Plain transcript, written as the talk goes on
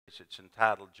It's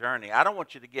entitled Journey. I don't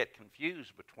want you to get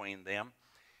confused between them.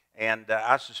 And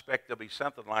I suspect there'll be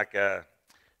something like a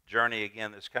journey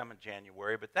again this coming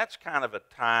January. But that's kind of a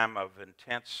time of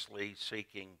intensely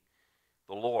seeking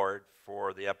the Lord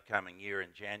for the upcoming year in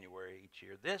January each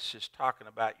year. This is talking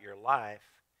about your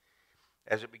life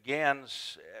as it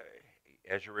begins,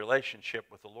 as your relationship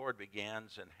with the Lord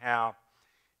begins, and how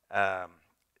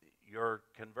your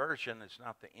conversion is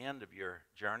not the end of your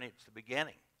journey, it's the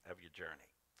beginning of your journey.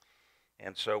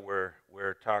 And so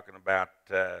we're talking about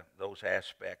those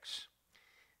aspects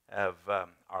of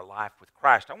our life with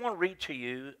Christ. I want to read to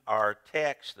you our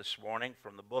text this morning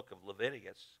from the book of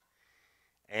Leviticus.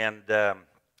 And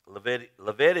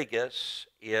Leviticus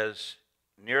is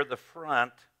near the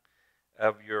front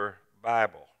of your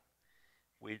Bible.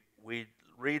 We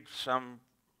read some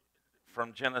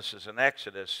from Genesis and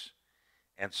Exodus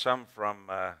and some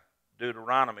from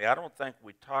Deuteronomy. I don't think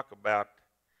we talk about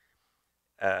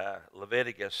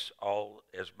Leviticus all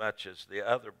as much as the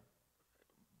other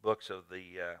books of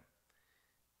the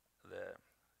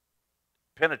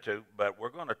Pentateuch, but we're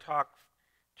going to talk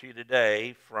to you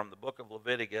today from the book of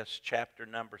Leviticus, chapter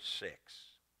number 6.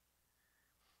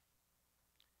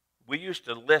 We used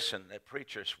to listen, that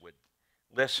preachers would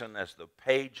listen as the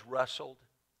page rustled.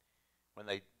 When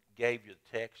they gave you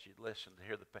the text, you'd listen to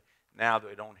hear the page. Now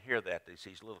they don't hear that. There's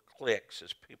these little clicks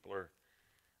as people are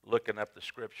looking up the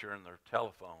scripture in their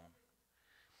telephone.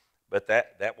 But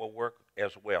that will work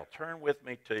as well. Turn with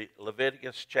me to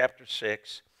Leviticus chapter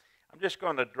 6. I'm just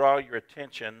going to draw your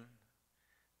attention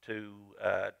to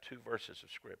two verses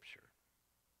of scripture.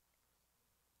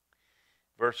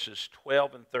 Verses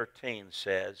 12 and 13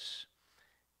 says,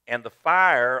 "And the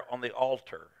fire on the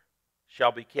altar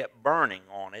shall be kept burning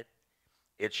on it.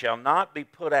 It shall not be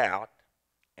put out,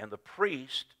 and the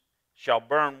priest shall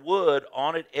burn wood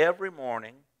on it every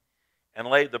morning, and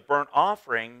lay the burnt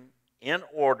offering in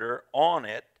order on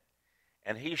it,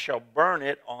 and he shall burn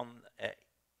on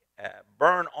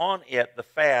it the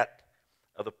fat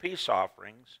of the peace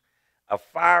offerings. A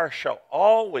fire shall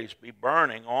always be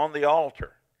burning on the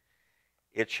altar.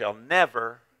 It shall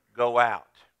never go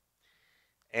out."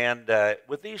 And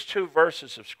with these two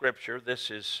verses of Scripture,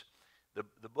 this is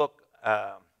the book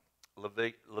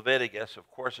Leviticus, of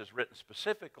course, is written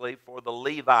specifically for the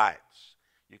Levites.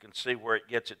 You can see where it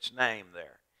gets its name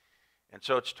there. And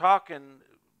so it's talking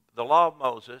the law of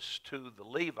Moses to the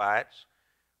Levites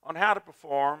on how to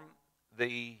perform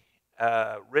the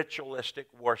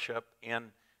ritualistic worship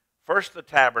in first the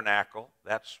tabernacle.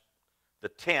 That's the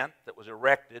tent that was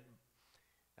erected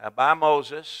by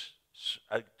Moses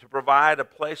to provide a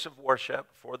place of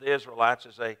worship for the Israelites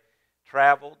as they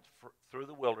traveled through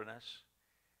the wilderness.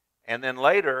 And then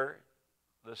later,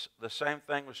 the same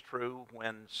thing was true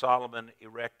when Solomon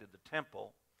erected the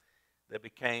temple that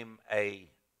became a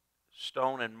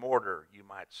stone and mortar, you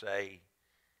might say,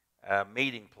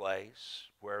 meeting place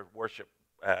where worship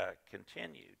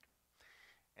continued.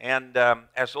 And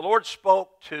as the Lord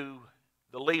spoke to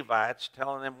the Levites,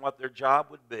 telling them what their job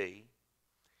would be,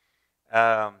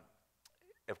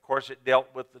 of course it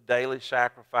dealt with the daily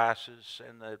sacrifices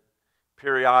and the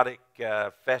periodic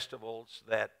festivals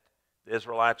that the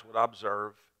Israelites would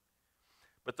observe.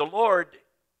 But the Lord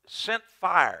sent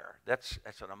fire. That's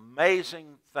an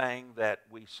amazing thing that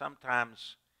we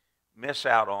sometimes miss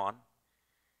out on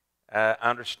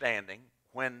understanding.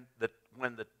 When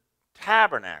the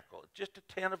tabernacle, just a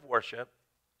tent of worship,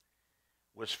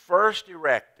 was first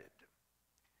erected,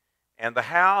 and the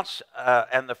house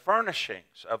and the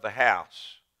furnishings of the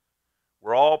house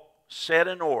were all set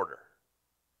in order,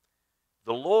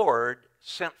 the Lord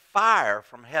sent fire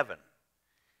from heaven.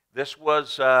 This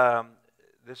was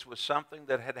something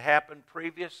that had happened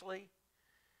previously.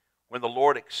 When the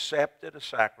Lord accepted a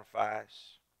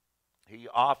sacrifice, he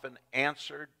often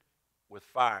answered with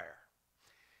fire.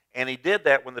 And he did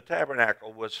that when the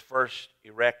tabernacle was first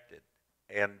erected.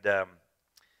 And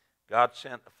God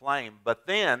sent the flame, but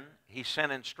then he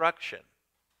sent instruction.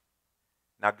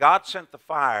 Now God sent the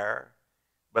fire,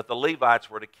 but the Levites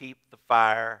were to keep the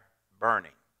fire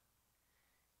burning.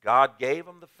 God gave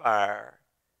them the fire,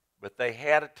 but they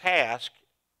had a task.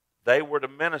 They were to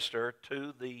minister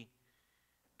to the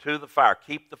fire.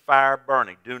 Keep the fire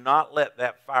burning. Do not let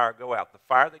that fire go out. The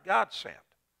fire that God sent.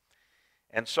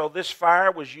 And so this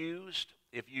fire was used.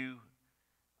 If you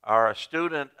are a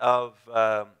student of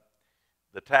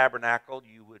the tabernacle,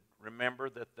 you would remember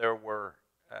that there was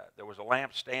a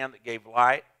lampstand that gave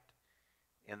light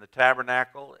in the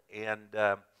tabernacle, and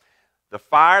the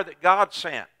fire that God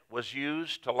sent was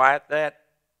used to light that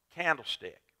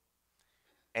candlestick.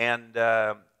 And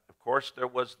of course, there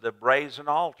was the brazen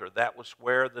altar. That was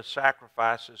where the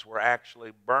sacrifices were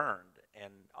actually burned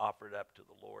and offered up to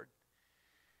the Lord.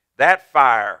 That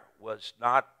fire was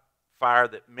not fire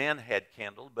that men had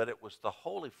kindled, but it was the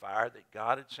holy fire that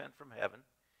God had sent from heaven.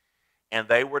 And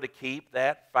they were to keep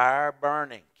that fire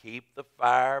burning, keep the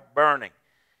fire burning.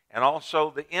 And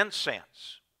also the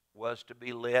incense was to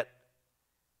be lit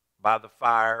by the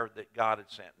fire that God had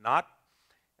sent. Not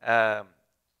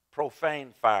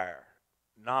profane fire,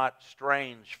 not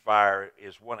strange fire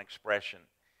is one expression.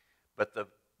 But the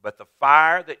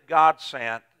fire that God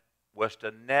sent was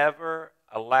to never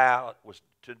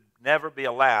be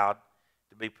allowed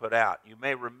to be put out. You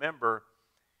may remember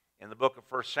in the book of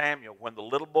 1 Samuel, when the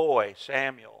little boy,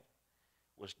 Samuel,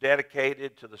 was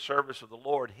dedicated to the service of the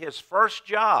Lord, his first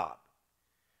job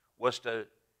was to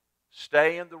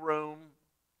stay in the room,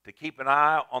 to keep an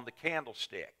eye on the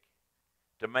candlestick,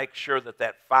 to make sure that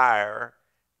that fire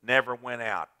never went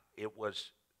out. It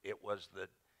was the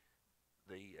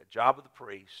job of the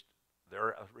priest,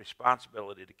 their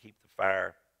responsibility to keep the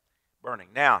fire burning.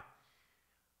 Now,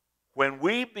 when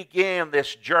we began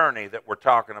this journey that we're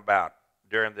talking about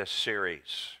during this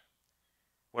series,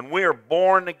 when we are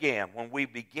born again, when we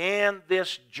began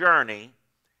this journey,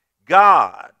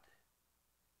 God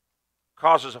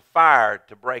causes a fire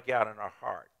to break out in our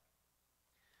heart.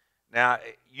 Now,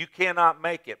 you cannot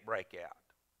make it break out.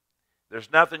 There's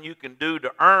nothing you can do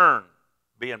to earn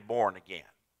being born again.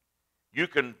 You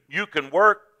can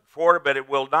work for it, but it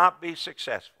will not be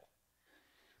successful.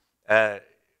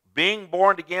 Being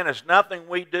born again is nothing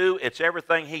we do, it's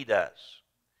everything He does.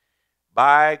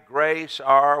 By grace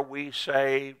are we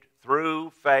saved through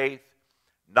faith,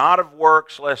 not of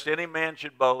works, lest any man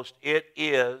should boast. It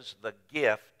is the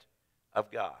gift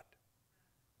of God.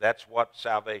 That's what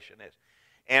salvation is.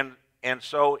 And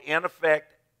so, in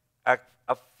effect,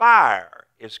 a fire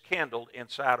is kindled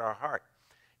inside our heart.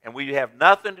 And we have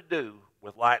nothing to do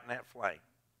with lighting that flame.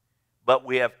 But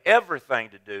we have everything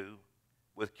to do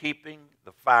with keeping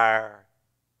the fire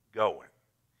going.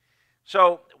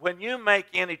 So, when you make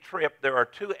any trip, there are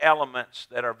two elements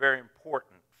that are very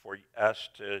important for us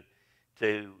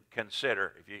to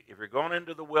consider. If you're going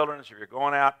into the wilderness, if you're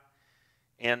going out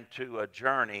into a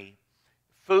journey,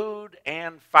 food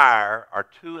and fire are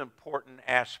two important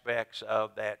aspects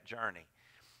of that journey.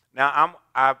 Now,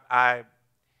 I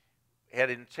had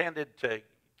intended to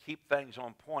keep things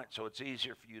on point so it's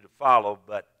easier for you to follow,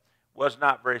 but was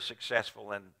not very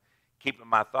successful in keeping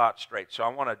my thoughts straight. So I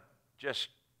want to just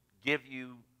give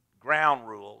you ground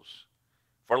rules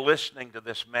for listening to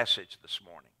this message this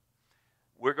morning.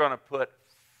 We're going to put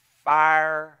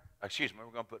we're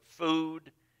going to put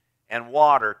food and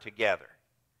water together.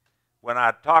 When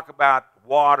I talk about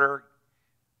water,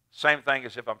 same thing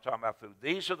as if I'm talking about food.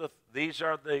 These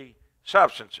are the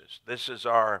substances. This is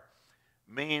our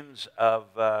means of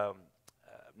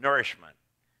nourishment,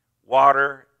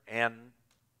 water and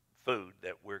food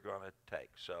that we're going to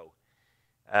take. So,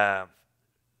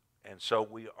 so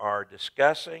we are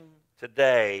discussing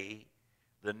today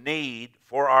the need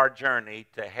for our journey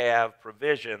to have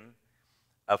provision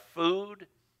of food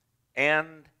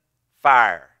and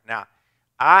fire. Now,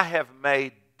 I have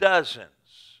made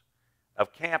dozens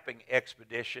of camping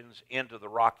expeditions into the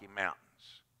Rocky Mountains.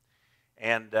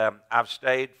 And I've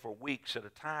stayed for weeks at a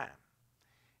time.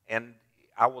 And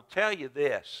I will tell you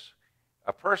this,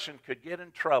 a person could get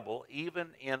in trouble even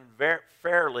in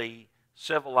fairly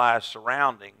civilized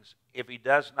surroundings if he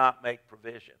does not make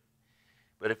provision.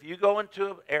 But if you go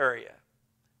into an area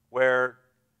where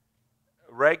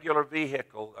a regular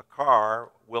vehicle, a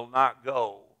car, will not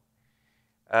go,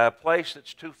 a place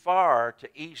that's too far to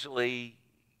easily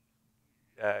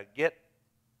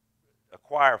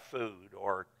acquire food,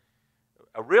 or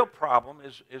a real problem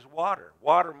is water.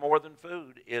 Water more than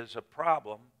food is a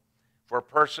problem for a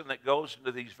person that goes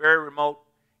into these very remote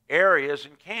areas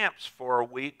and camps for a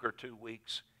week or 2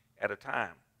 weeks at a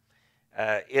time.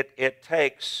 It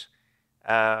takes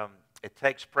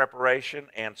preparation,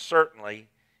 and certainly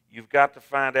you've got to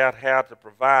find out how to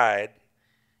provide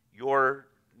your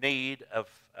need of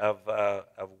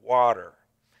water.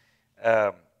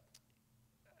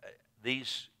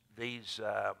 These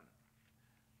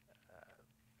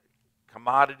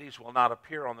commodities will not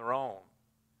appear on their own.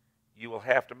 You will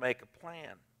have to make a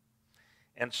plan.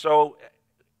 And so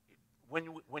when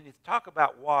you talk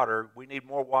about water, we need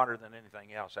more water than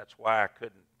anything else. That's why I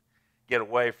couldn't get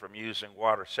away from using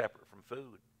water separate from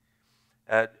food.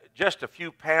 Just a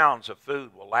few pounds of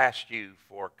food will last you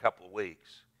for a couple of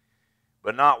weeks,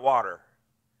 but not water,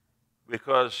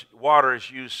 because water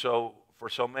is used for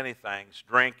so many things.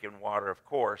 Drinking water, of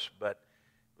course, but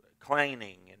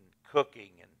cleaning and cooking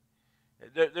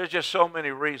There's just so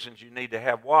many reasons you need to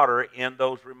have water in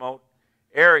those remote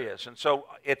areas. And so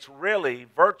it's really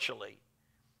virtually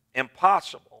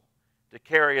impossible to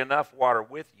carry enough water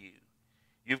with you.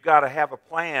 You've got to have a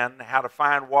plan how to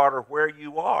find water where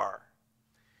you are.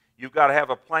 You've got to have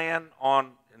a plan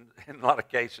on, in a lot of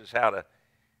cases, how to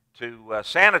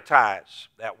sanitize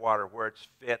that water where it's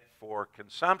fit for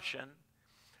consumption.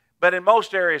 But in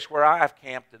most areas where I've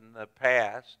camped in the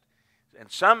past, in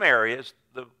some areas,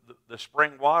 the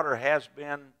spring water has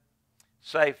been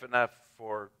safe enough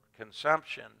for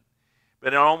consumption.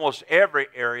 But in almost every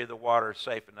area, the water is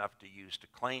safe enough to use to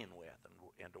clean with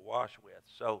and to wash with.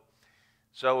 So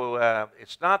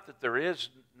it's not that there is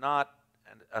not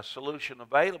a solution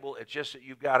available. It's just that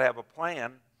you've got to have a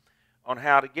plan on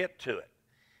how to get to it.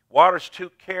 Water's too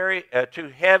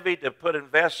heavy to put in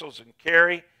vessels and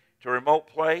carry to a remote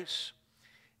place.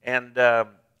 And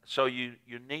so you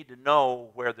need to know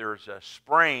where there's a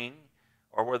spring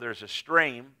or where there's a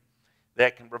stream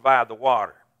that can provide the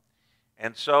water.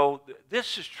 And so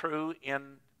this is true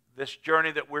in this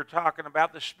journey that we're talking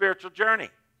about, the spiritual journey.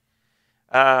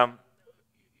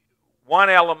 One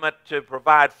element to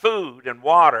provide food and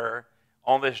water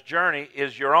on this journey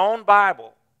is your own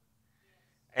Bible.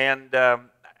 And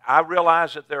I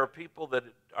realize that there are people that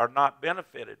are not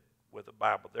benefited with the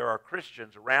Bible. There are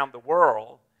Christians around the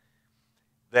world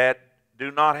that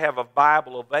do not have a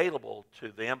Bible available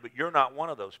to them, but you're not one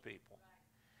of those people.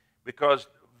 Because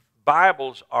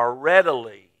Bibles are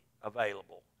readily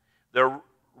available. They're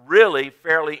really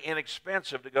fairly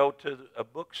inexpensive to go to a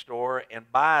bookstore and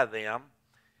buy them.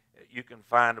 You can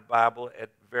find a Bible at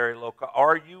very low cost,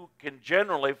 or you can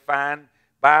generally find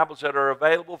Bibles that are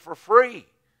available for free.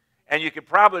 And you could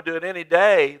probably do it any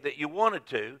day that you wanted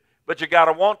to, but you got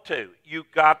to want to.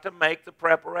 You've got to make the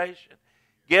preparation.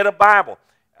 Get a Bible.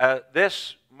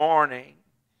 This morning,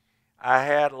 I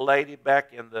had a lady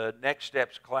back in the Next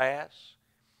Steps class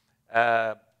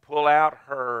pull out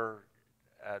her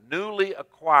newly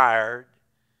acquired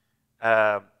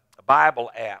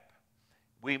Bible app.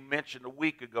 We mentioned a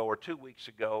week ago or 2 weeks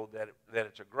ago that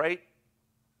it's a great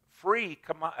free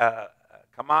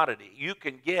commodity. You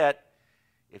can get,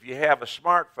 if you have a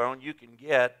smartphone, you can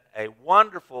get a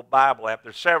wonderful Bible app.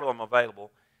 There's several of them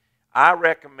available. I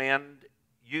recommend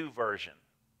YouVersion.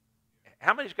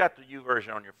 How many's got the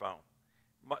YouVersion on your phone?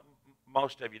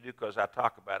 Most of you do, because I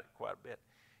talk about it quite a bit.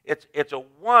 It's a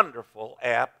wonderful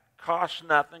app. Costs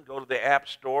nothing. Go to the App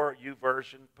Store,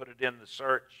 YouVersion, put it in the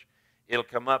search. It'll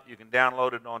come up. You can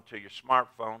download it onto your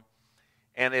smartphone.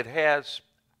 And it has,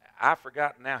 I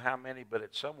forgot now how many, but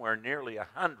it's somewhere nearly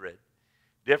 100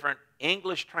 different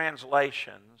English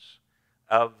translations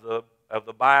of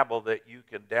the Bible that you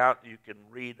can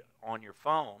read on your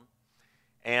phone.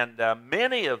 And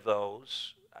many of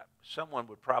those, someone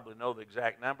would probably know the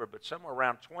exact number, but somewhere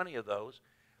around 20 of those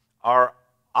are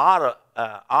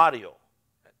audible.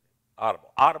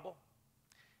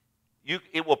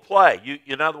 It will play.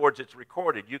 In other words, it's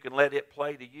recorded. You can let it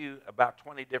play to you about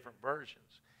 20 different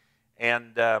versions.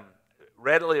 And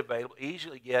readily available,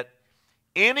 easily get.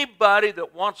 Anybody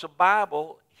that wants a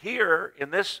Bible here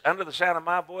in this, under the sound of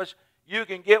my voice, you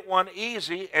can get one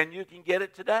easy, and you can get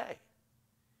it today.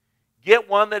 Get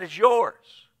one that is yours.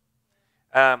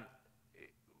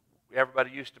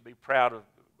 Everybody used to be proud of,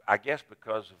 I guess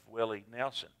because of Willie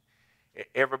Nelson,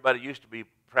 everybody used to be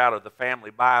proud of the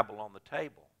family Bible on the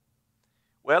table.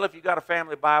 Well, if you got a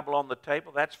family Bible on the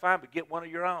table, that's fine, but get one of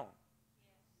your own.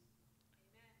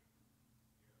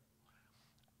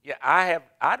 Yeah,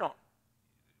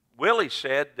 Willie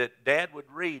said that Dad would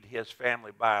read his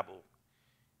family Bible.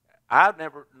 I've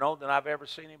never known that I've ever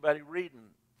seen anybody reading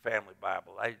family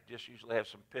Bible. I just usually have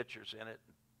some pictures in it.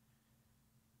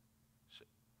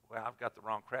 Well, I've got the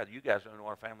wrong crowd. You guys don't know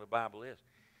what a family Bible is.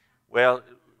 Well,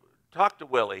 talk to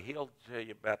Willie. He'll tell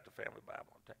you about the family Bible.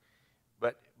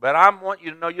 But I want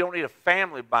you to know you don't need a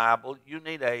family Bible. You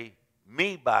need a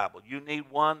me Bible. You need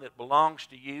one that belongs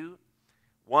to you,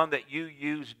 one that you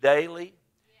use daily,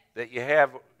 that you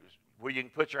have where you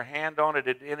can put your hand on it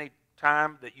at any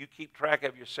time, that you keep track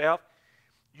of yourself.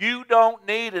 You don't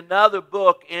need another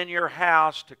book in your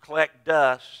house to collect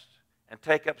dust and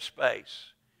take up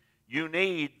space. You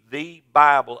need the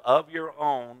Bible of your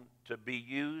own to be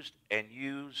used and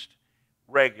used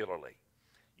regularly.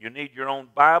 You need your own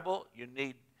Bible.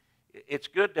 It's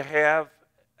good to have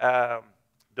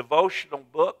devotional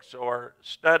books or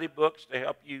study books to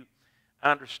help you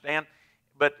understand.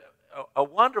 But a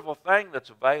wonderful thing that's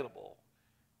available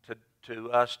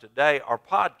to us today are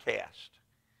podcasts.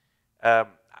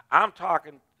 I'm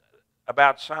talking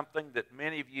about something that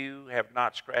many of you have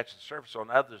not scratched the surface on.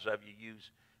 Others of you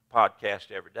use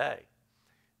podcasts every day.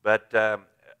 But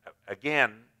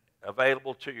again,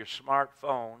 available to your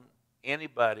smartphone,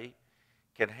 anybody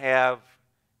can have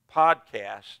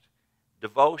podcast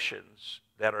devotions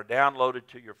that are downloaded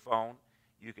to your phone.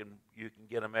 You can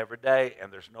get them every day,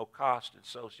 and there's no cost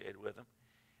associated with them.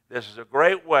 This is a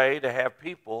great way to have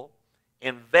people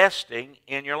investing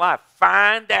in your life.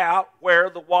 Find out where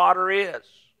the water is.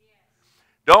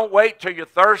 Don't wait till you're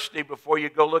thirsty before you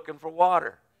go looking for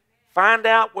water. Find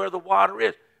out where the water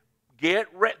is. Get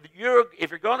ready. If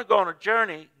you're going to go on a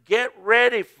journey, get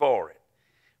ready for it.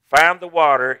 Find the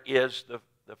water is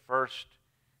the first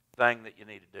thing that you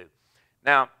need to do.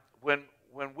 Now, when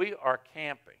we are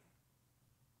camping,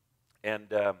 and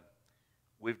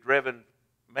we've driven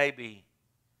maybe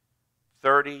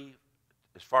 30,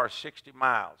 as far as 60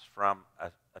 miles from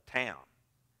a town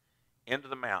into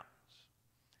the mountains,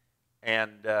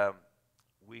 and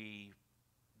we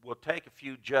will take a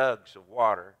few jugs of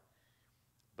water,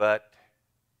 but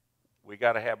we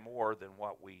got to have more than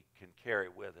what we can carry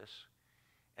with us.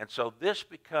 And so this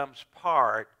becomes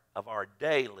part of our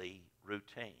daily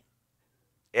routine.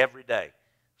 Every day,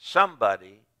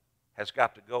 somebody has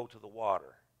got to go to the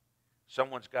water.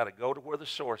 Someone's got to go to where the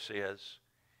source is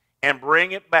and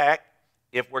bring it back.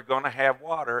 If we're going to have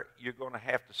water, you're going to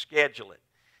have to schedule it.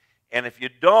 And if you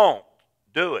don't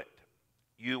do it,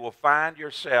 you will find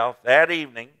yourself that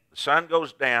evening, the sun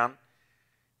goes down,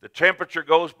 the temperature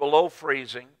goes below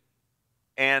freezing,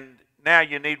 and now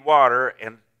you need water,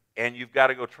 and you've got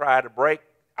to go try to break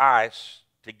ice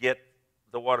to get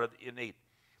the water that you need.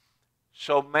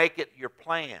 So make it your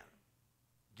plan.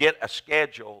 Get a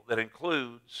schedule that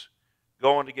includes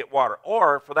going to get water.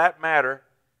 Or, for that matter,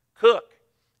 cook.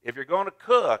 If you're going to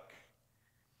cook,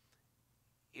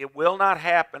 it will not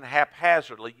happen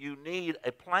haphazardly. You need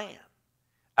a plan,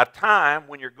 a time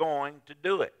when you're going to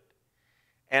do it.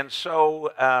 And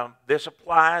so this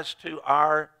applies to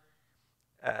our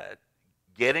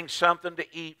getting something to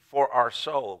eat for our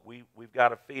soul. We've got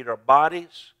to feed our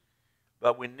bodies,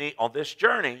 but we need, on this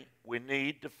journey, we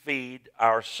need to feed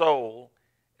our soul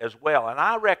as well. And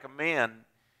I recommend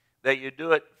that you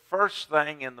do it first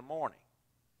thing in the morning.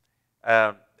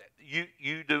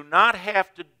 You do not have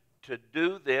to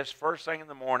do this first thing in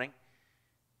the morning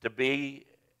to be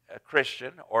a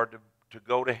Christian or to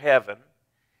go to heaven.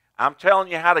 I'm telling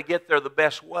you how to get there the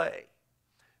best way.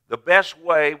 The best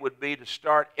way would be to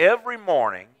start every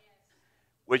morning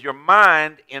with your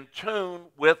mind in tune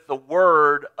with the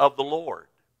Word of the Lord,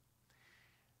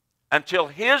 until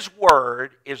His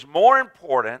Word is more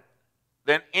important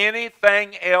than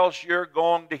anything else you're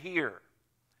going to hear.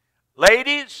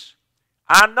 Ladies,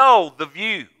 I know The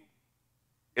View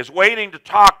is waiting to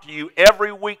talk to you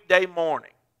every weekday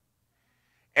morning.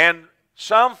 And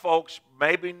some folks,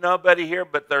 maybe nobody here,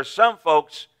 but there's some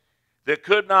folks that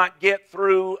could not get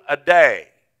through a day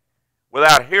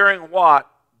without hearing what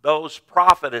those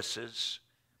prophetesses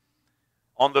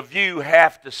on The View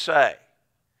have to say.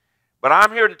 But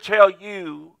I'm here to tell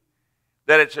you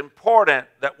that it's important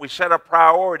that we set a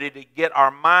priority to get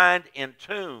our mind in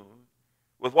tune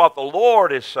with what the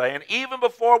Lord is saying, even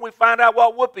before we find out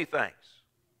what Whoopi thinks.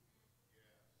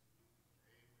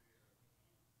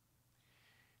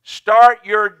 Start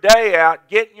your day out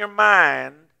getting your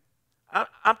mind.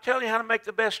 I'm telling you how to make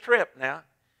the best trip now.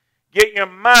 Get your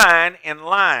mind in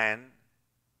line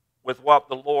with what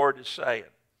the Lord is saying.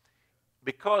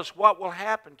 Because what will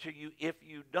happen to you if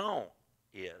you don't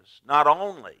is, not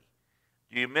only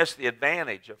do you miss the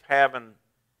advantage of having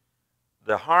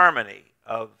the harmony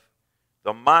of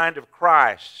the mind of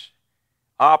Christ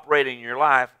operating in your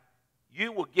life,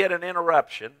 you will get an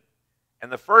interruption,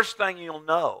 and the first thing you'll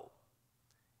know,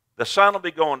 the sun will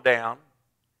be going down,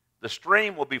 the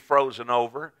stream will be frozen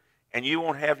over, and you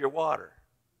won't have your water.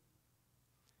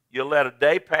 You'll let a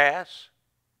day pass,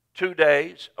 2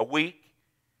 days, a week,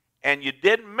 and you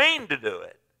didn't mean to do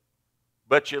it,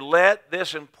 but you let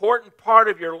this important part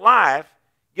of your life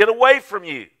get away from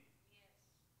you.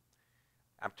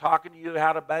 I'm talking to you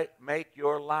how to make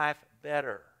your life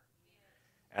better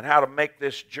and how to make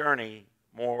this journey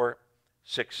more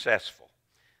successful.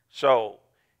 So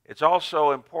it's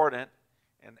also important,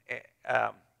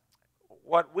 and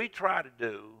what we try to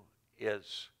do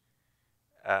is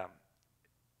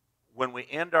when we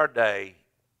end our day,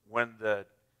 when the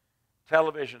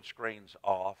television screen's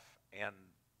off and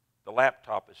the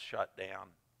laptop is shut down,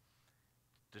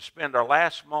 to spend our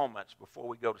last moments before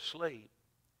we go to sleep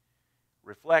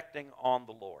reflecting on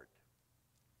the Lord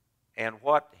and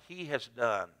what He has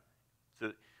done.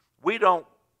 We don't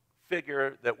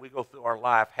figure that we go through our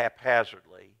life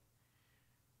haphazardly.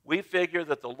 We figure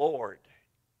that the Lord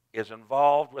is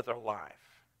involved with our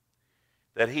life,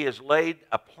 that He has laid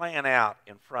a plan out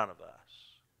in front of us.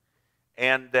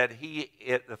 And that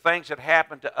the things that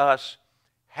happen to us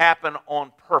happen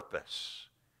on purpose.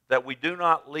 That we do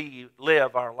not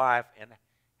live our life in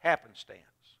happenstance.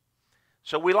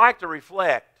 So we like to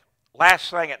reflect last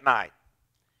thing at night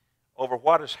over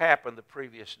what has happened the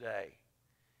previous day.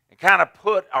 And kind of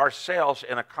put ourselves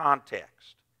in a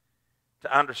context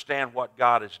to understand what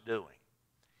God is doing.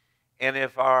 And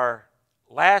if our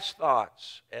last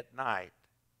thoughts at night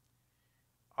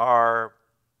are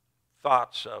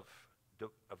thoughts of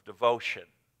devotion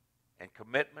and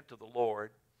commitment to the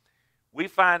Lord, we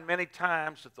find many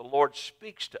times that the Lord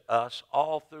speaks to us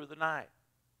all through the night.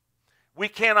 We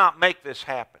cannot make this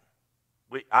happen.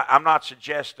 I'm not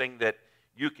suggesting that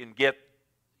you can get,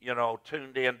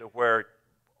 tuned into where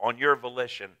on your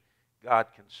volition God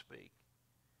can speak.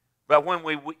 But when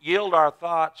we yield our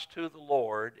thoughts to the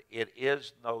Lord, it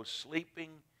is those sleeping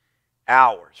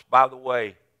hours. By the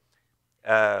way,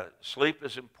 sleep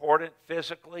is important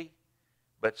physically,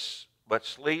 but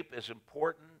sleep is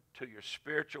important to your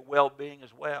spiritual well-being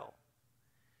as well.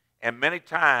 And many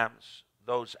times,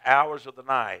 those hours of the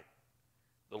night,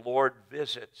 the Lord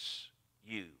visits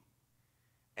you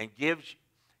and gives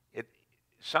it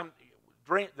some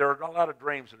dream. There are a lot of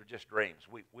dreams that are just dreams.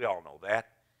 We all know that.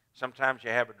 Sometimes you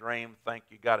have a dream, think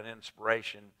you got an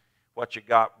inspiration. What you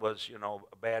got was,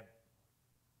 a bad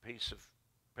piece of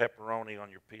pepperoni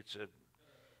on your pizza,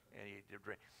 and you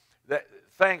dream.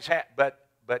 Things happen,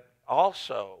 but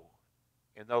also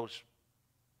in those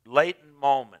latent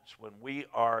moments when we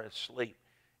are asleep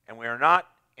and we are not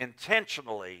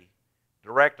intentionally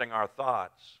directing our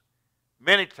thoughts,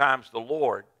 many times the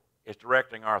Lord is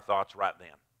directing our thoughts right then.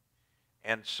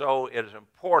 And so it is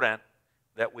important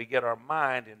that we get our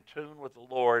mind in tune with the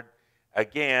Lord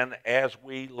again as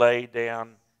we lay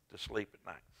down to sleep at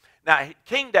night. Now,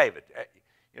 King David,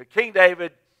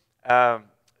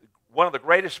 one of the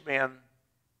greatest men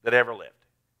that ever lived.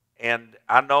 And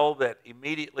I know that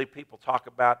immediately people talk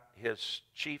about his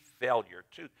chief failure.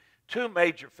 Two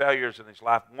major failures in his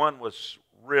life. One was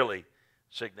really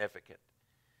significant.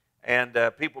 And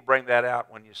people bring that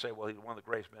out when you say, well, he's one of the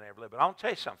greatest men ever lived. But I want to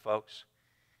tell you something, folks.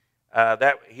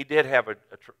 That he did have a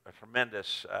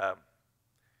tremendous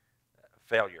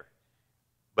failure.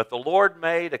 But the Lord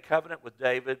made a covenant with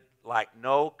David like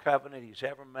no covenant he's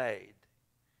ever made.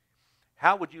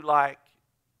 How would you like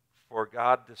for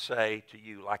God to say to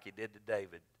you, like He did to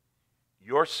David,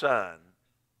 your son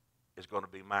is going to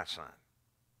be my son?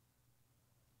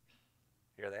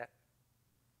 Hear that?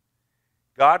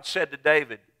 God said to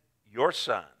David, your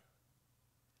son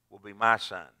will be my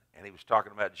son. And He was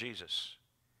talking about Jesus.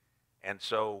 And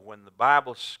so when the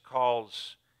Bible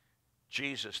calls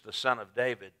Jesus the Son of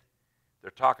David, they're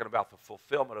talking about the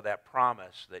fulfillment of that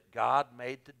promise that God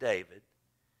made to David,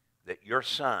 that your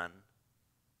son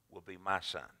will be my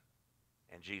son.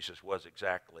 And Jesus was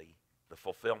exactly the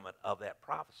fulfillment of that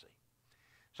prophecy.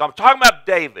 So I'm talking about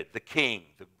David, the king,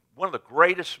 one of the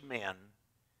greatest men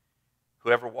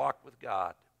who ever walked with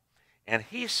God. And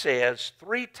he says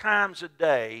 3 times a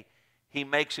day he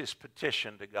makes his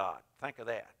petition to God. Think of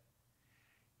that.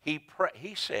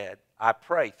 He said, I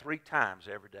pray 3 times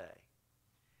every day.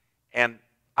 And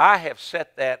I have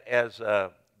set that as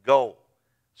a goal.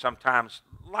 Sometimes,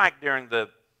 like during the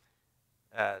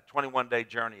 21-day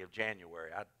journey of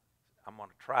January, I'm going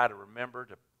to try to remember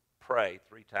to pray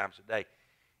 3 times a day.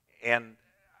 And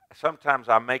sometimes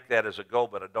I make that as a goal,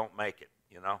 but I don't make it,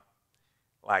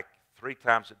 Like 3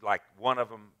 times, like one of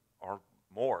them or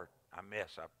more I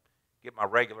miss. I get my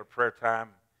regular prayer time,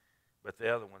 but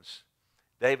the other ones,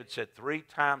 David said 3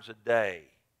 times a day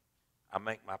I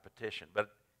make my petition.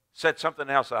 But said something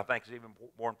else that I think is even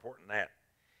more important than that.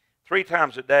 3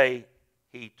 times a day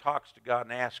he talks to God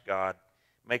and asks God,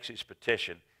 makes his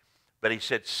petition. But he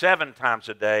said 7 times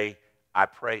a day I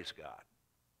praise God.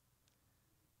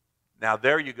 Now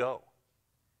there you go.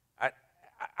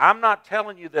 I'm not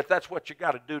telling you that that's what you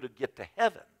got to do to get to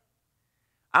heaven.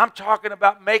 I'm talking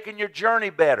about making your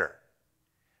journey better.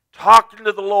 Talking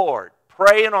to the Lord.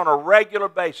 Praying on a regular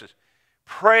basis.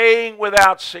 Praying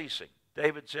without ceasing.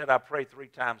 David said, I pray 3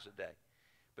 times a day.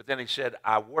 But then he said,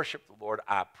 I worship the Lord.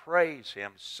 I praise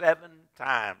Him 7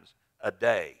 times a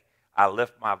day. I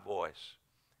lift my voice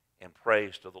in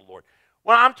praise to the Lord.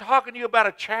 Well, I'm talking to you about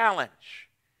a challenge.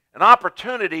 An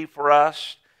opportunity for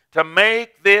us to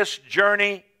make this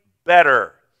journey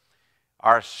better.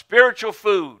 Our spiritual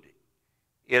food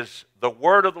is the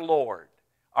Word of the Lord.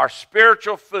 Our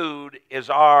spiritual food is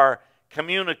our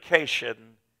communication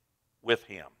with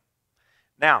Him.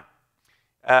 Now,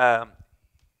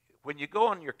 when you go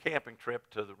on your camping trip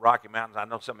to the Rocky Mountains, I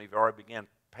know some of you have already began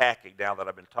packing now that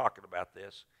I've been talking about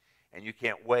this, and you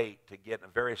can't wait to get in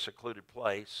a very secluded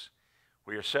place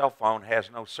where your cell phone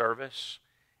has no service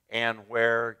and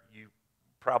where you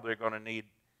probably are going to need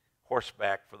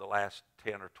horseback for the last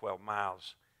 10 or 12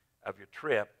 miles of your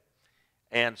trip.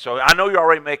 And so I know you're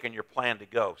already making your plan to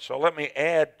go. So let me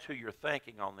add to your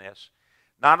thinking on this.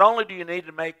 Not only do you need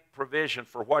to make provision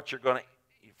for what you're going to,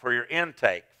 for your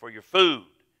intake, for your food,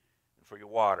 and for your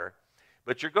water,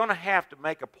 but you're going to have to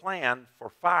make a plan for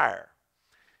fire.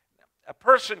 A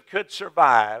person could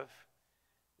survive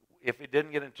if he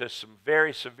didn't get into some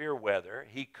very severe weather.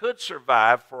 He could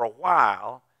survive for a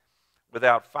while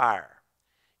without fire.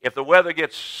 If the weather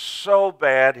gets so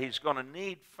bad, he's going to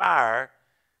need fire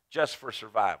just for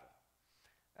survival.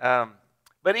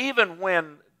 But even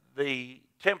when the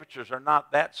temperatures are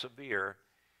not that severe,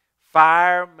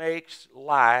 fire makes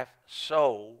life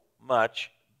so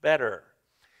much better.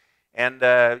 And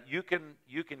you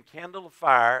can kindle a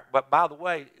fire, but by the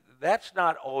way, that's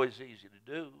not always easy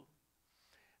to do.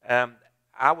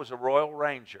 I was a Royal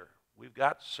Ranger. We've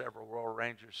got several Royal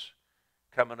Rangers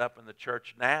coming up in the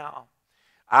church now.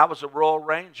 I was a Royal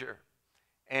Ranger,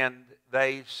 and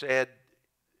they said,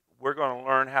 we're going to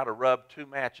learn how to rub two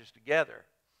matches together.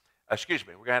 Excuse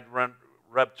me, we're going to have to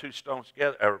rub two stones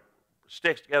together, or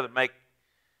sticks together to make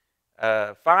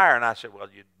fire. And I said, well,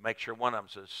 you'd make sure one of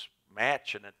them's a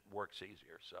match and it works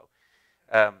easier. So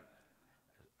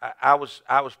I was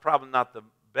probably not the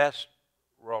best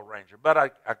Royal Ranger, but I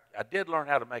did learn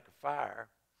how to make a fire.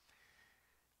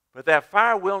 But that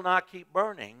fire will not keep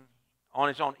burning on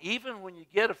its own. Even when you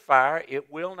get a fire, it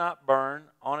will not burn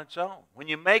on its own. When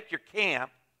you make your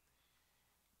camp,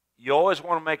 you always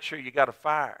want to make sure you got a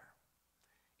fire.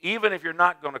 Even if you're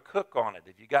not going to cook on it,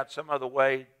 if you got some other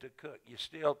way to cook, you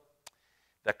still,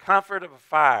 the comfort of a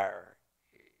fire,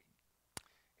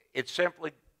 it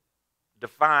simply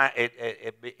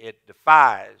it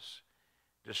defies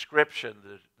description,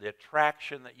 the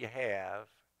attraction that you have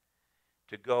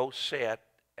to go sit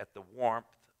at the warmth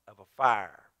of a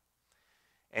fire.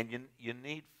 And you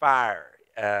need fire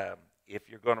if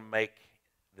you're going to make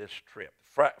this trip.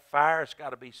 Fire's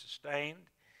got to be sustained.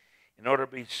 In order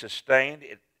to be sustained,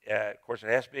 of course, it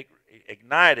has to be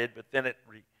ignited, but then it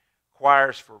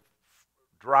requires for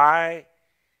dry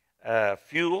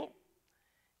fuel.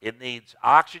 It needs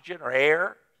oxygen or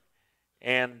air.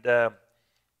 And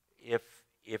if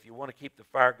you want to keep the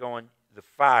fire going, the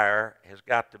fire has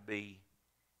got to be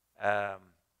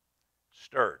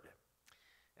stirred.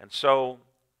 And so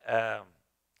I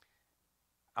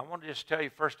want to just tell you,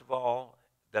 first of all,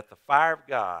 that the fire of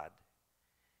God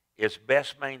is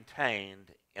best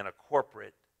maintained in a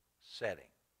corporate setting.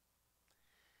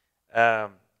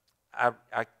 I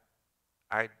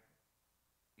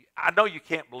know you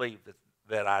can't believe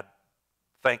that I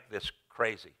think this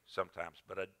crazy sometimes,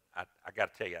 but I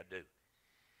got to tell you I do.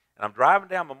 And I'm driving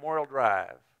down Memorial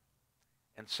Drive,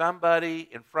 and somebody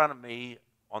in front of me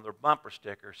on their bumper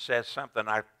sticker says something.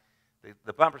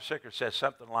 The bumper sticker says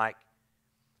something like,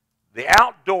 "The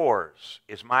outdoors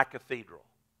is my cathedral."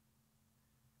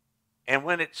 And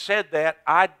when it said that,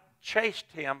 I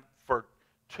chased him for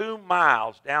 2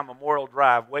 miles down Memorial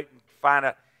Drive waiting to find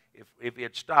out if he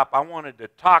had stopped. I wanted to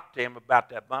talk to him about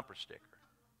that bumper sticker.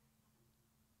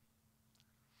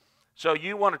 So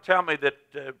you want to tell me that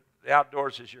the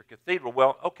outdoors is your cathedral?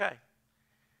 Well, okay.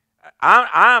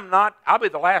 I'll be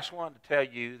the last one to tell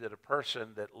you that a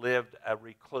person that lived a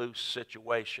recluse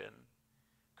situation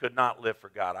could not live for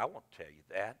God. I won't tell you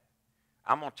that.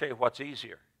 I'm going to tell you what's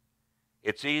easier.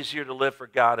 It's easier to live for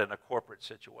God in a corporate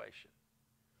situation.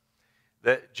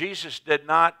 That Jesus did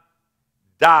not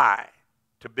die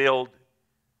to build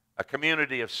a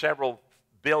community of several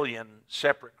billion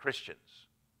separate Christians.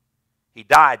 He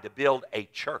died to build a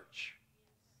church.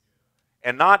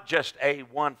 And not just a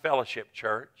one fellowship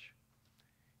church.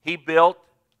 He built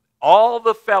all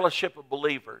the fellowship of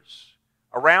believers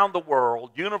around the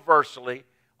world, universally,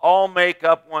 all make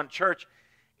up one church.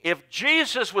 If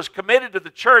Jesus was committed to the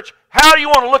church, how do you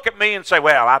want to look at me and say,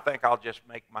 well, I think I'll just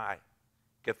make my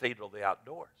cathedral the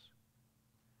outdoors?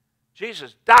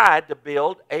 Jesus died to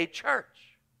build a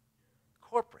church,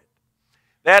 corporate.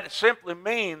 That simply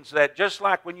means that just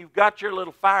like when you've got your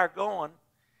little fire going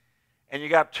and you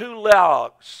got 2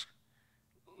 logs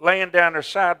laying down there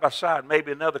side by side,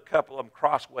 maybe another couple of them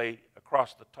crossway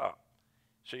across the top.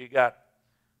 So you got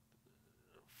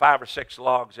 5 or 6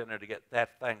 logs in there to get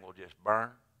that thing will just burn.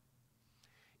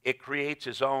 It creates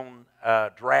its own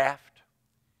draft.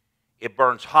 It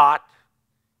burns hot.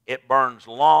 It burns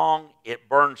long. It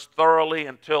burns thoroughly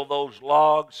until those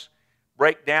logs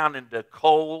break down into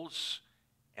coals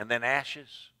and then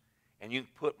ashes. and you can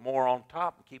put more on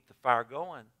top and keep the fire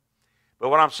going. But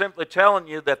what I'm simply telling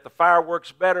you that the fire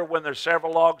works better when there's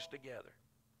several logs together.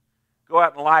 Go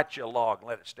out and light you a log and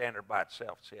let it stand there by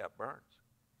itself and see how it burns.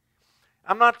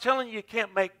 I'm not telling you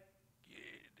can't make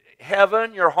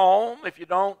heaven your home if you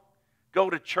don't go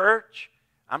to church.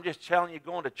 I'm just telling you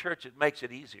going to church, it makes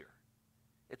it easier.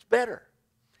 It's better.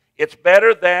 It's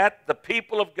better that the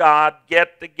people of God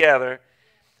get together.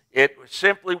 It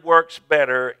simply works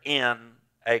better in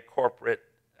a corporate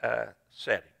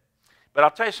setting. But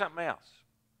I'll tell you something else.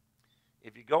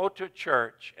 If you go to a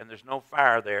church and there's no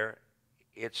fire there,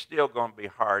 it's still going to be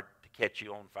hard to catch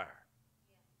you on fire.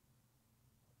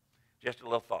 Just a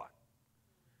little thought.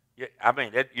 I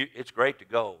mean, it's great to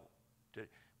go.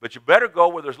 But you better go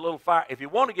where there's a little fire. If you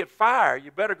want to get fire,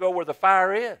 you better go where the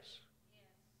fire is.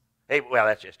 Hey, well,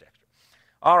 that's just extra.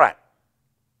 All right.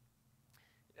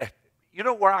 You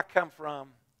know where I come from?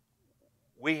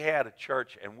 We had a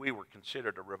church, and we were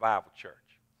considered a revival church.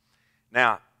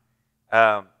 Now,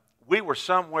 we were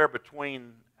somewhere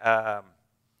between 8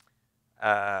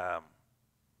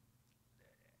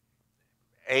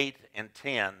 and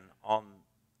 10 on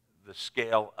the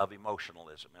scale of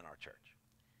emotionalism in our church.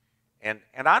 And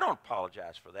I don't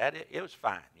apologize for that. It was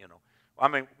fine, you know. I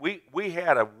mean, we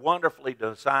had a wonderfully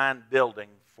designed building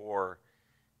for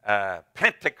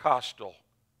Pentecostal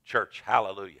church.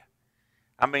 Hallelujah.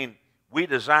 I mean, we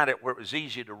designed it where it was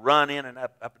easy to run in and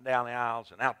up and down the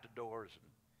aisles and out the doors.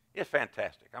 It's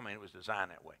fantastic. I mean, it was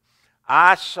designed that way.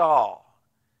 I saw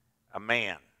a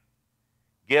man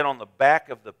get on the back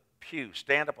of the pew,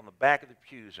 stand up on the back of the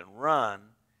pews and run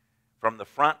from the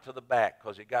front to the back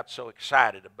because he got so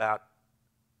excited about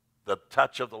the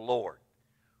touch of the Lord.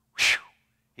 Whew.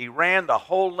 He ran the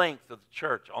whole length of the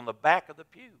church on the back of the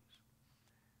pews.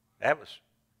 That was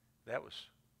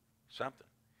something.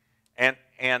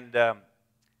 And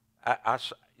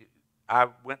I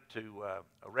went to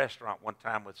a restaurant one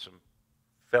time with some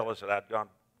fellas that I'd gone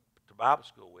to Bible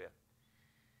school with.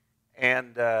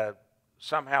 And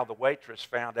somehow the waitress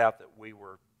found out that we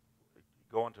were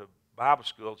going to Bible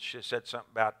school. She said something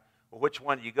about, well, which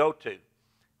one do you go to?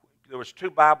 There was 2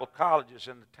 Bible colleges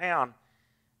in the town,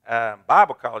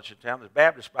 Bible college in town. There's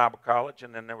Baptist Bible College,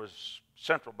 and then there was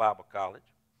Central Bible College.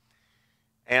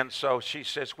 And so she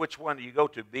says, which one do you go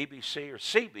to, BBC or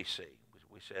CBC?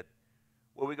 We said,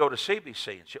 well, we go to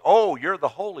CBC. And she, oh, you're the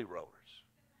Holy Rollers.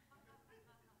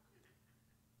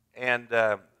 And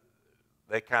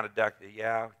they kind of ducked it.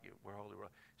 Yeah, we're Holy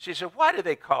Rollers. She said, why do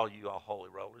they call you all Holy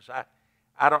Rollers?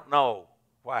 I don't know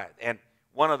why. And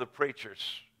one of the preacher's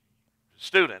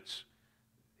students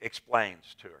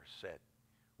explains to her, said,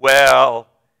 well,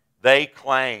 they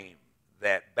claim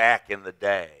that back in the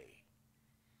day,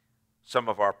 some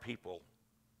of our people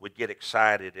would get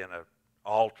excited in an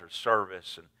altar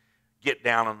service and get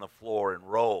down on the floor and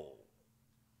roll.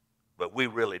 But we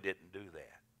really didn't do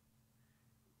that.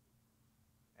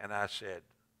 And I said,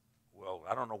 well,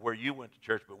 I don't know where you went to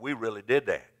church, but we really did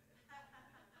that.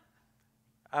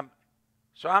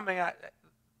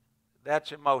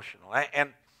 That's emotional.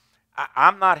 And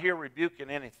I'm not here rebuking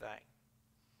anything.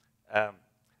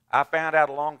 I found out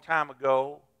a long time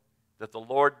ago that the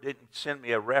Lord didn't send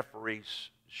me a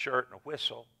referee's shirt and a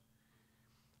whistle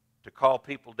to call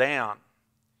people down.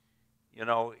 You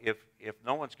know, if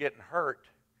no one's getting hurt,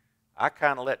 I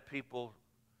kind of let people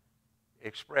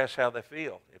express how they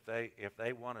feel. If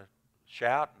they want to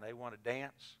shout and they want to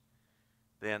dance,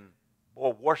 then,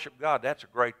 boy, worship God. That's a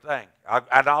great thing.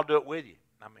 I'll do it with you.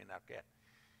 I mean, okay.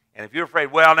 And if you're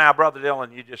afraid, well, now, Brother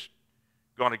Dillon, you're just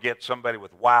going to get somebody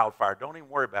with wildfire, don't even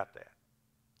worry about that.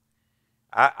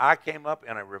 I came up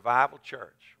in a revival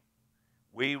church.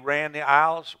 We ran the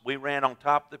aisles. We ran on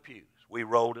top of the pews. We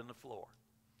rolled in the floor.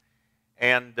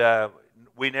 And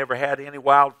we never had any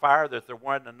wildfire that there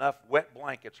weren't enough wet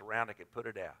blankets around that could put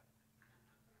it out.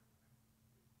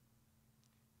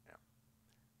 Yeah.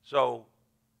 So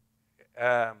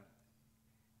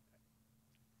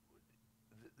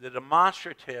the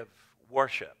demonstrative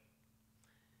worship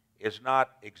is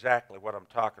not exactly what I'm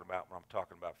talking about when I'm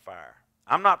talking about fire.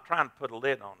 I'm not trying to put a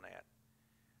lid on that.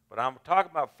 But I'm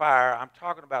talking about fire. I'm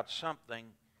talking about something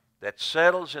that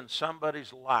settles in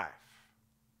somebody's life.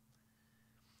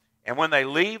 And when they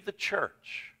leave the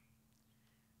church,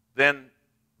 then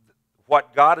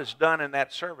what God has done in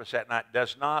that service that night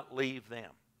does not leave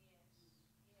them.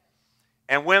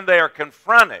 And when they are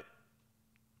confronted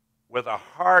with a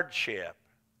hardship,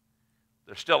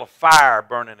 there's still a fire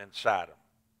burning inside them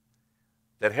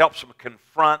that helps them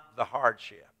confront the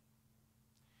hardship.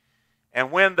 And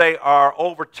when they are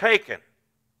overtaken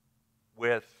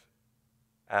with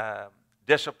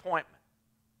disappointment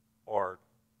or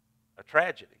a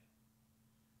tragedy,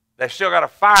 They've still got a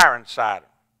fire inside them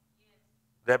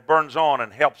that burns on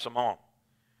and helps them on.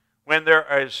 When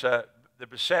they're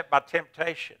beset by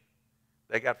temptation,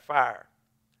 they got fire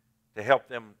to help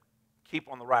them keep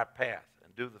on the right path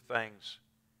and do the things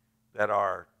that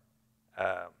are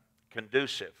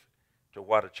conducive to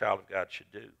what a child of God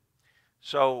should do.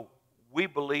 So we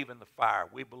believe in the fire.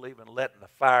 We believe in letting the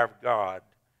fire of God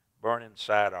burn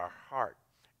inside our heart.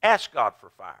 Ask God for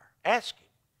fire. Ask Him.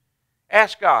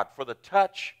 Ask God for the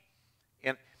touch.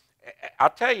 I'll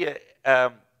tell you,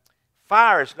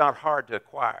 fire is not hard to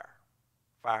acquire.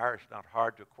 Fire is not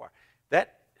hard to acquire.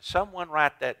 Someone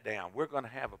write that down. We're going to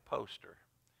have a poster.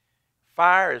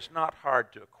 Fire is not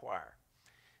hard to acquire.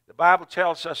 The Bible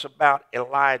tells us about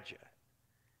Elijah,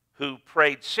 who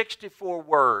prayed 64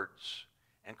 words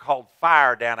and called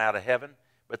fire down out of heaven,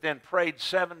 but then prayed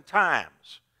 7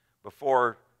 times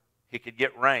before he could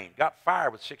get rain. Got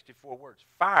fire with 64 words.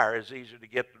 Fire is easier to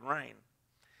get than rain.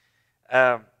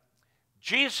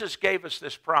 Jesus gave us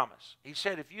this promise. He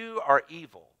said, if you are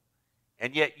evil,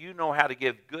 and yet you know how to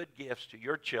give good gifts to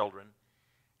your children,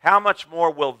 how much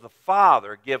more will the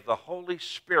Father give the Holy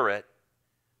Spirit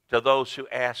to those who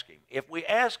ask Him? If we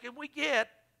ask Him, we get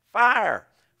fire.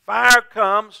 Fire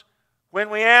comes when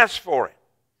we ask for it.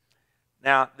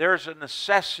 Now, there's a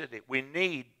necessity. We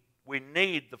need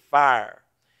the fire.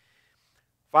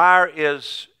 Fire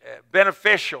is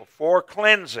beneficial for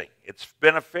cleansing. It's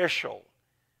beneficial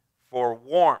for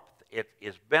warmth. It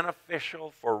is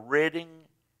beneficial for ridding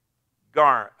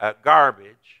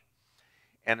garbage.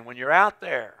 And when you're out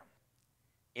there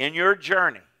in your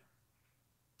journey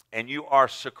and you are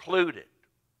secluded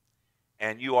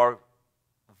and you are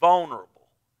vulnerable,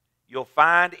 you'll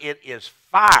find it is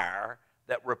fire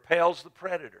that repels the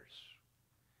predators.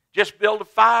 Just build a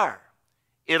fire.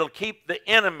 It'll keep the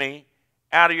enemy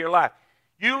out of your life.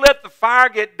 You let the fire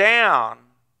get down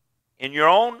in your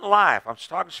own life, I'm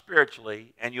talking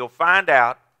spiritually, and you'll find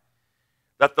out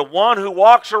that the one who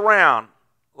walks around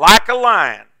like a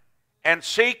lion and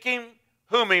seeking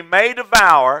whom he may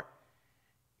devour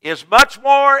is much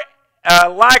more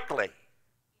likely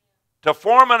to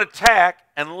form an attack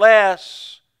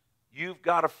unless you've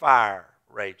got a fire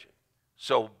raging.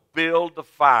 So build the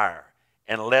fire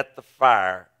and let the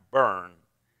fire burn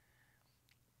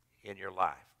in your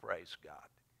life. Praise God.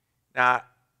 Now,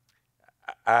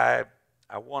 I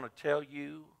want to tell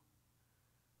you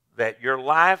that your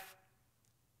life,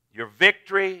 your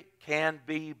victory can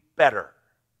be better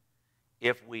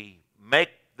if we make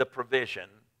the provision,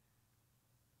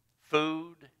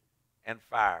 food and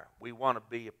fire. We want to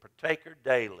be a partaker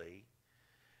daily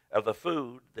of the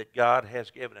food that God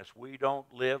has given us. We don't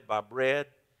live by bread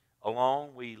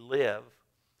alone. We live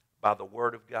by the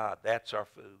Word of God. That's our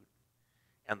food.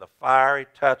 And the fiery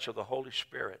touch of the Holy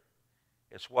Spirit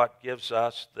is what gives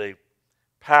us the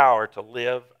power to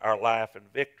live our life in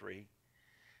victory.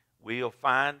 We'll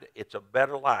find it's a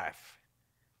better life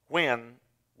when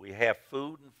we have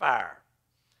food and fire.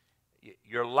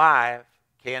 Your life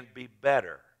can be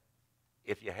better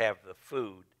if you have the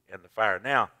food and the fire.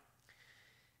 Now,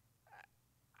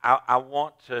 I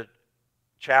want to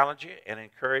challenge you and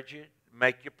encourage you to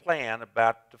make your plan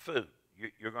about the food.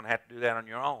 You're going to have to do that on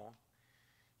your own.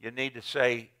 You need to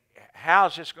say, how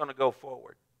is this going to go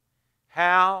forward?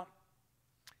 How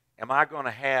am I going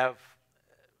to have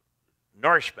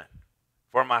nourishment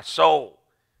for my soul?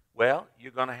 Well,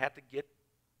 you're going to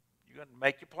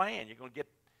make your plan. You're going to get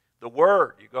the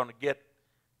Word. You're going to get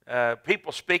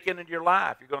people speaking into your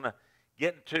life. You're going to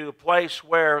get into a place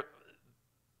where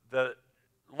the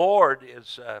Lord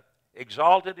is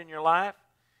exalted in your life.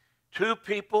 2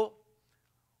 people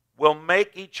will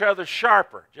make each other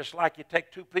sharper, just like you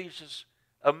take 2 pieces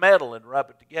of metal and rub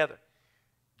it together.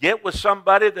 Get with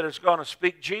somebody that is going to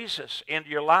speak Jesus into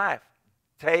your life.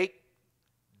 Take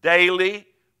daily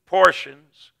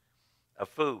portions of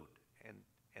food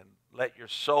and let your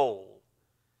soul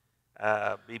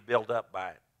be built up by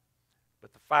it.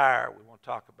 But the fire we want to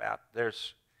talk about,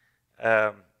 there's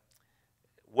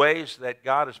ways that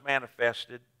God has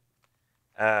manifested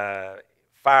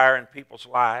fire in people's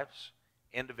lives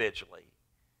individually.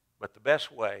 But the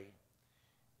best way,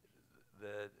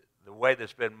 the way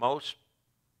that's been most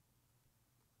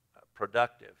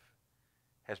productive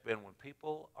has been when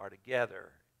people are together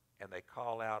and they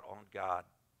call out on God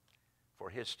for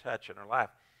His touch in their life.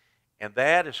 And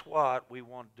that is what we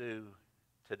want to do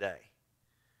today.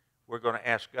 We're going to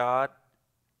ask God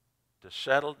to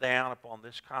settle down upon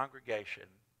this congregation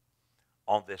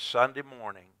on this Sunday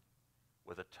morning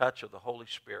with a touch of the Holy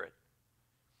Spirit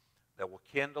that will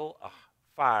kindle a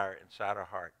fire inside our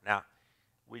heart. Now,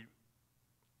 we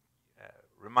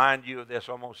remind you of this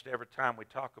almost every time we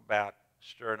talk about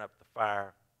stirring up the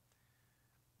fire.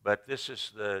 But this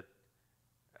is the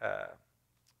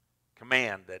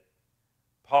command that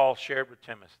Paul shared with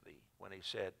Timothy when he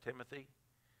said, Timothy,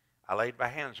 I laid my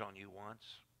hands on you once,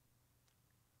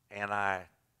 and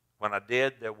when I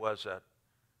did, there was a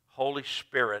Holy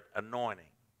Spirit anointing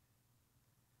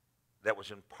that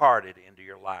was imparted into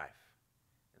your life.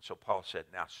 And so Paul said,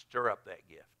 now stir up that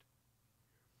gift.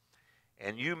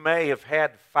 And you may have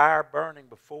had fire burning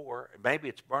before, maybe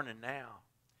it's burning now,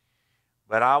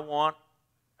 but I want,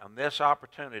 on this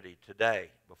opportunity today,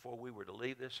 before we were to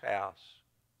leave this house,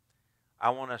 I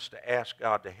want us to ask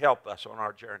God to help us on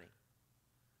our journey,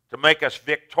 to make us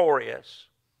victorious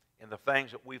in the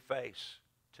things that we face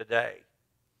today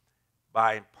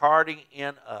by imparting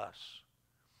in us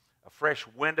a fresh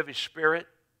wind of His Spirit,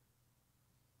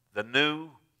 the new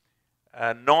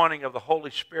anointing of the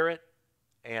Holy Spirit,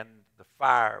 and the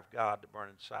fire of God to burn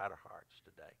inside our hearts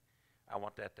today. I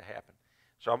want that to happen.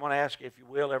 So I'm going to ask you, if you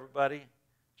will, everybody,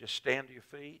 just stand to your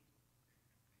feet.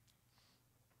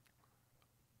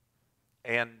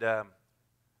 And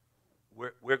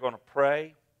we're going to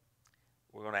pray.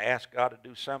 We're going to ask God to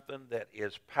do something that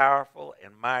is powerful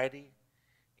and mighty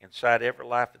inside every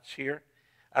life that's here.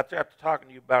 After talking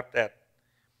to you about that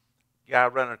guy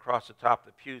running across the top of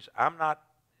the pews, I'm not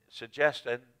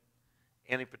suggesting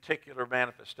any particular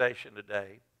manifestation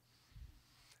today,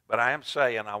 but I am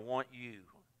saying I want you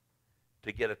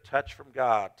to get a touch from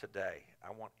God today.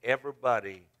 I want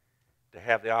everybody to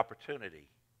have the opportunity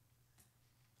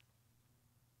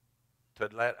to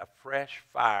let a fresh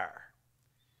fire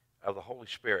of the Holy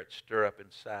Spirit stir up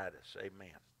inside us.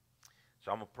 Amen.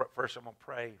 So first I'm going to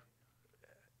pray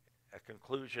a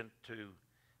conclusion to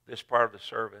this part of the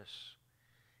service,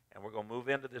 and we're going to move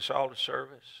into this altar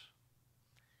service.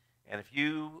 And if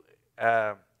you,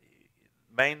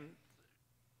 main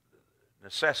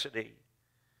necessity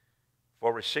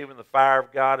for receiving the fire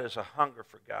of God is a hunger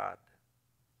for God.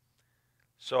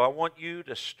 So I want you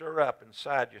to stir up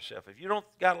inside yourself. If you don't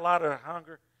got a lot of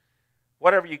hunger,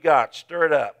 whatever you got, stir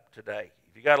it up today.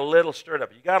 If you got a little, stir it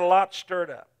up. If you got a lot, stir it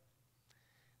up.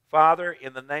 Father,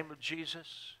 in the name of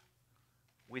Jesus,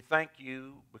 we thank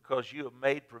you because you have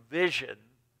made provision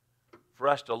for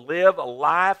us to live a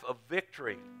life of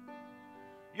victory.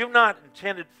 You've not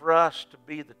intended for us to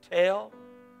be the tail,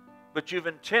 but you've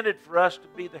intended for us to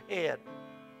be the head.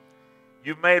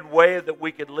 You've made way that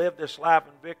we could live this life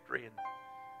in victory. And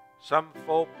some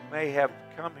folk may have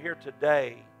come here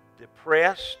today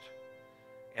depressed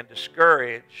and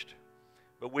discouraged,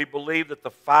 but we believe that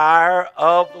the fire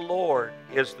of the Lord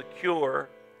is the cure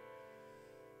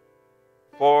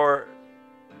for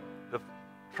the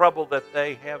trouble that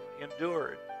they have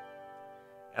endured.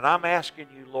 And I'm asking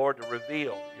you, Lord, to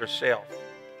reveal yourself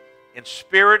in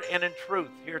spirit and in truth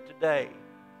here today,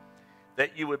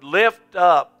 that you would lift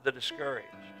up the discouraged,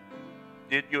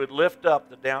 that you would lift up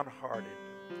the downhearted.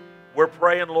 We're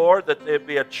praying, Lord, that there'd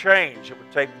be a change that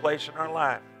would take place in our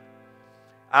life.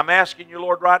 I'm asking you,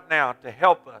 Lord, right now to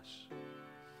help us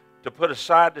to put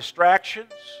aside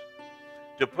distractions,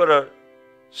 to put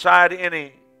aside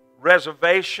any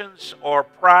reservations or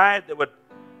pride that would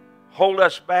hold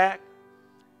us back.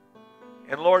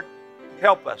 And Lord,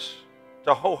 help us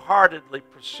to wholeheartedly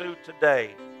pursue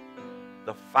today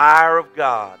the fire of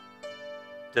God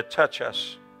to touch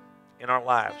us in our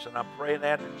lives. And I'm praying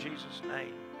that in Jesus'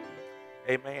 name.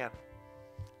 Amen.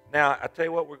 Now, I tell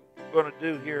you what we're going to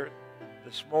do here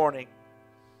this morning.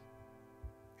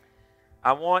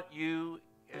 I want you,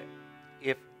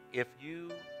 if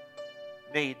you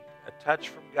need a touch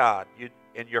from God,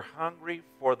 and you're hungry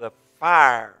for the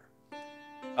fire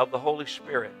of the Holy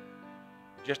Spirit,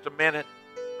 in just a minute,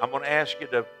 I'm going to ask you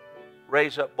to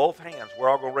raise up both hands. We're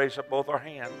all going to raise up both our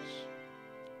hands.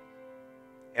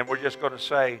 And we're just going to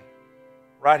say,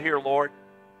 right here, Lord,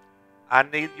 I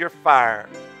need your fire.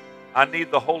 I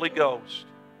need the Holy Ghost.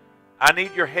 I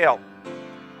need your help.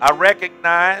 I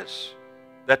recognize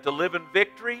that to live in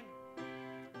victory,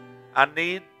 I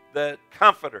need the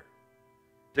Comforter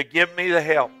to give me the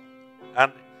help.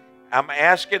 I'm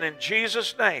asking in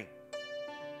Jesus' name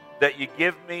that you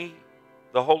give me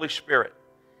the Holy Spirit.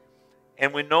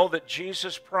 And we know that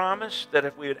Jesus promised that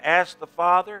if we would ask the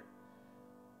Father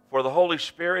for the Holy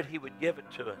Spirit, He would give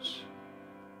it to us.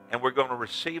 And we're going to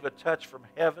receive a touch from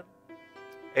heaven.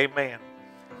 Amen.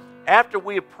 After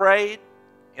we have prayed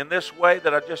in this way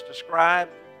that I just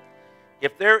described,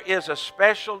 if there is a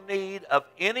special need of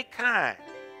any kind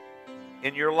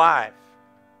in your life,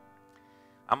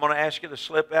 I'm going to ask you to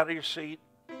slip out of your seat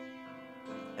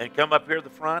and come up here to the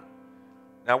front.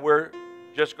 Now we're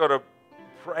just going to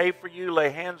pray for you, lay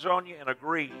hands on you, and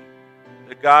agree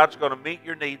that God's going to meet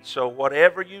your needs. So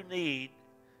whatever you need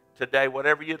today,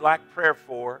 whatever you'd like prayer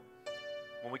for,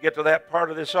 when we get to that part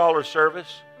of this altar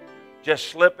service, just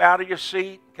slip out of your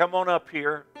seat, come on up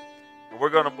here, and we're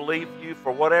going to believe you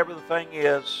for whatever the thing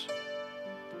is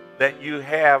that you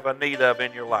have a need of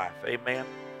in your life. Amen.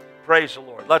 Praise the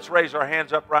Lord. Let's raise our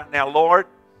hands up right now. Lord,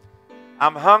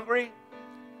 I'm hungry.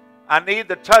 I need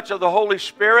the touch of the Holy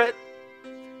Spirit.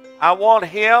 I want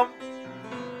Him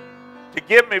to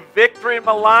give me victory in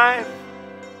my life.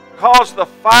 Cause the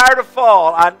fire to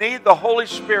fall. I need the Holy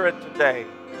Spirit today.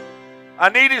 I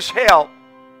need His help.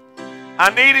 I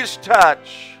need His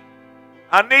touch.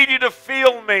 I need you to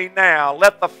feel me now.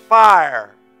 Let the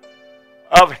fire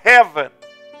of heaven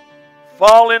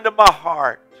fall into my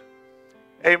heart.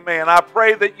 Amen. I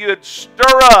pray that you'd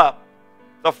stir up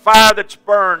the fire that's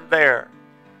burned there.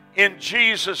 In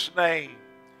Jesus' name.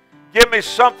 Give me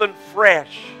something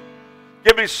fresh.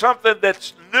 Give me something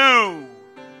that's new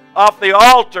off the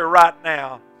altar right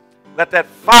now. Let that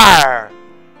fire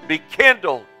be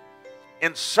kindled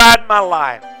inside my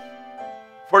life.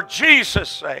 For Jesus'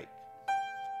 sake,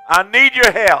 I need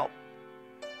your help.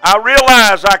 I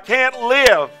realize I can't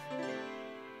live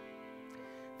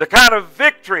the kind of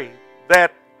victory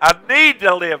that I need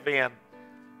to live in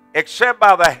except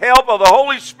by the help of the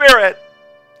Holy Spirit.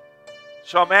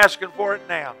 So I'm asking for it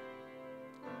now.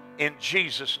 In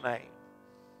Jesus' name.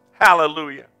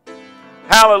 Hallelujah.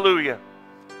 Hallelujah.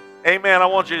 Amen. I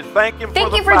want you to thank Him for the fire.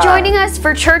 Thank you for joining us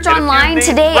for Church Online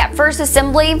today at First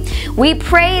Assembly. We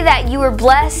pray that you were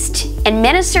blessed and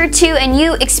ministered to, and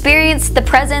you experienced the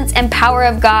presence and power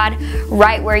of God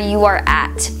right where you are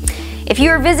at. If you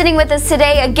are visiting with us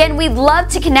today, again, we'd love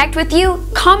to connect with you.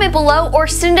 Comment below or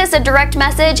send us a direct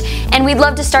message, and we'd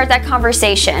love to start that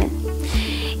conversation.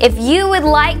 If you would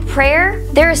like prayer,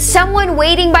 there is someone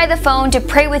waiting by the phone to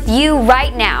pray with you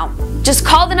right now. Just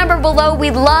call the number below.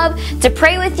 We'd love to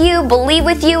pray with you, believe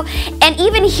with you, and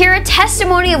even hear a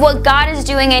testimony of what God is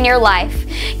doing in your life.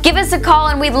 Give us a call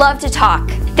and we'd love to talk.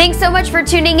 Thanks so much for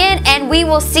tuning in, and we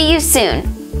will see you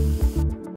soon.